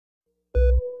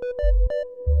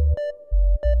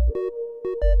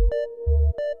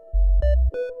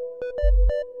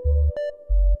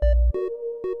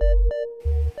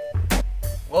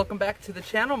Welcome back to the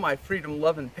channel, my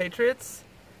freedom-loving patriots.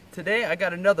 Today I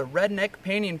got another redneck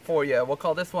painting for you. We'll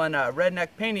call this one Redneck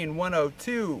Painting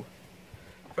 102.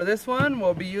 For this one,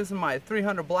 we'll be using my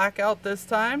 300 blackout this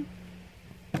time.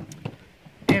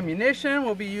 Ammunition,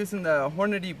 we'll be using the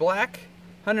Hornady Black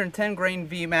 110 grain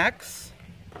VMAX.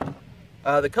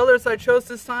 The colors I chose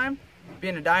this time,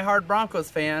 being a die-hard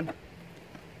Broncos fan,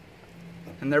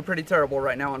 and they're pretty terrible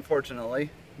right now,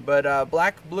 unfortunately, but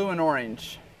black, blue, and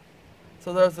orange.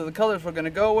 So those are the colors we're going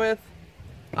to go with.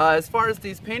 As far as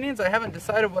these paintings, I haven't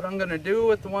decided what I'm going to do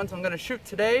with the ones I'm going to shoot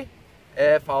today.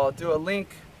 If I'll do a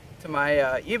link to my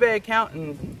eBay account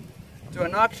and do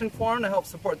an auction for them to help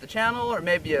support the channel, or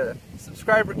maybe a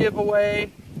subscriber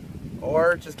giveaway,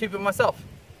 or just keep it myself.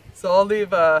 So I'll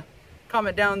leave a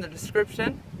comment down in the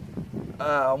description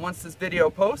once this video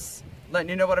posts, letting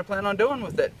you know what I plan on doing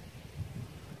with it.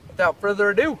 Without further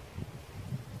ado,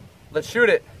 let's shoot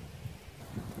it.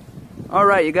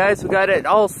 Alright, you guys, we got it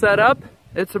all set up.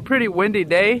 It's a pretty windy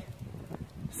day,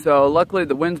 so luckily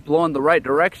the wind's blowing the right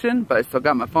direction, but I still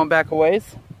got my phone back a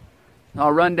ways.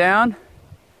 I'll run down.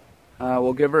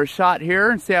 We'll give her a shot here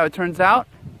and see how it turns out.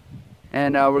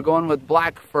 And we're going with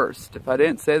black first, if I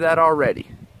didn't say that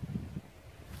already.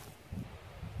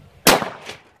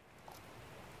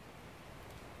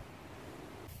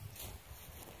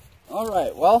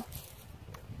 Alright, well,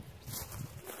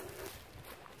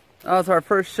 that was our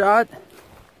first shot.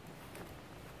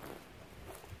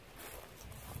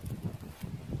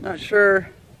 Not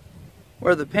sure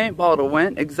where the paint bottle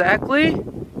went exactly,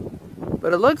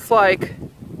 but it looks like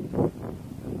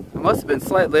I must have been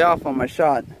slightly off on my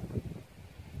shot.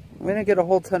 We didn't get a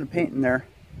whole ton of paint in there,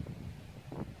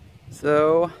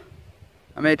 so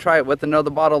I may try it with another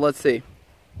bottle. Let's see.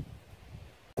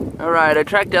 Alright, I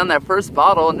tracked down that first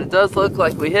bottle, and it does look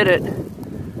like we hit it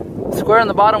square in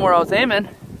the bottom where I was aiming.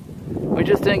 We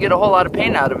just didn't get a whole lot of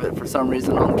paint out of it for some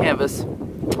reason on the canvas.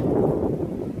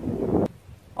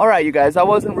 Alright, you guys, I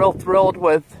wasn't real thrilled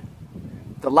with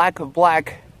the lack of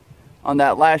black on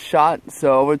that last shot,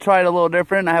 so we'll try it a little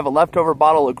different. I have a leftover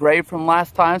bottle of gray from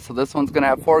last time, so this one's going to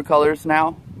have 4 colors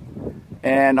now.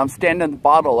 And I'm standing the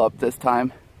bottle up this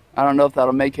time. I don't know if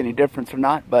that'll make any difference or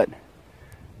not, but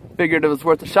figured it was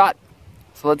worth a shot.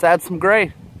 So let's add some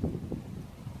gray.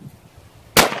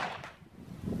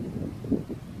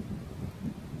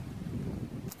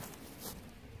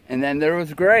 And then there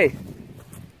was gray.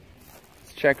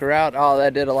 Let's check her out. Oh,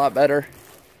 that did a lot better.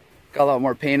 Got a lot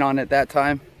more paint on it that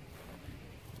time.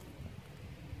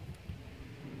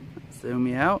 Zoom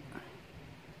me out.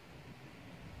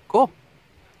 Cool.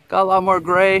 Got a lot more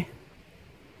gray.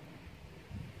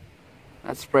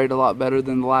 That sprayed a lot better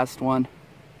than the last one.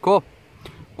 Cool.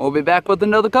 We'll be back with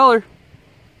another color.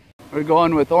 We're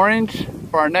going with orange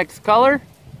for our next color.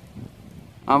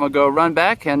 I'm gonna go run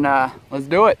back and let's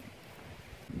do it.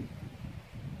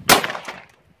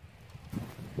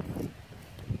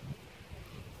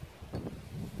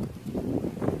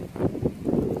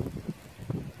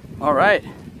 Alright,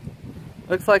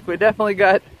 looks like we definitely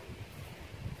got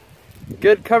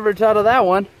good coverage out of that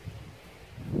one.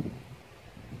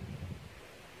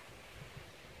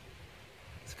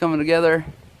 It's coming together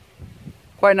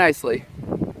quite nicely.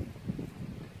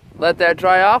 Let that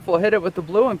dry off, we'll hit it with the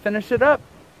blue and finish it up.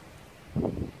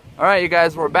 Alright, you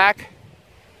guys, we're back.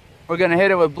 We're going to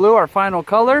hit it with blue, our final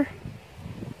color,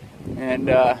 and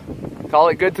call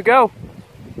it good to go.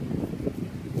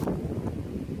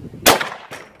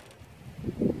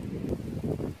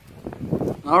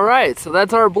 Alright, so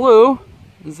that's our blue.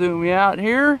 Zoom me out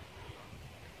here.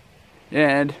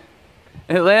 And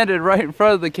it landed right in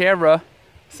front of the camera.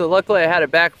 So luckily I had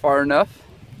it back far enough.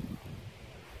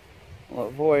 We'll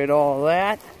avoid all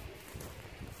that.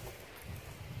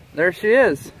 There she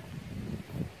is.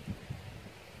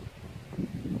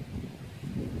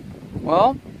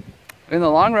 Well, in the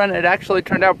long run it actually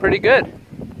turned out pretty good.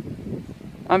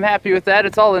 I'm happy with that.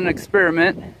 It's all an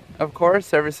experiment, of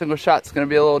course. Every single shot's going to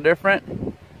be a little different.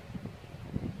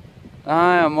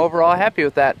 I am overall happy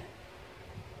with that.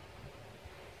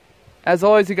 As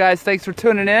always, you guys, thanks for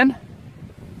tuning in.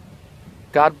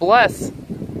 God bless.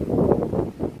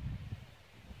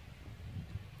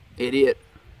 Idiot.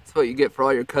 That's what you get for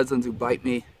all your cousins who bite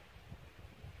me.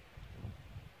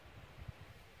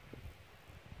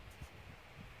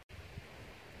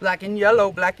 Black and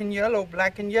yellow, black and yellow,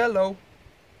 black and yellow.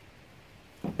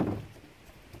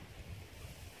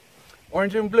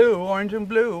 Orange and blue, orange and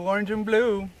blue, orange and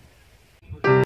blue.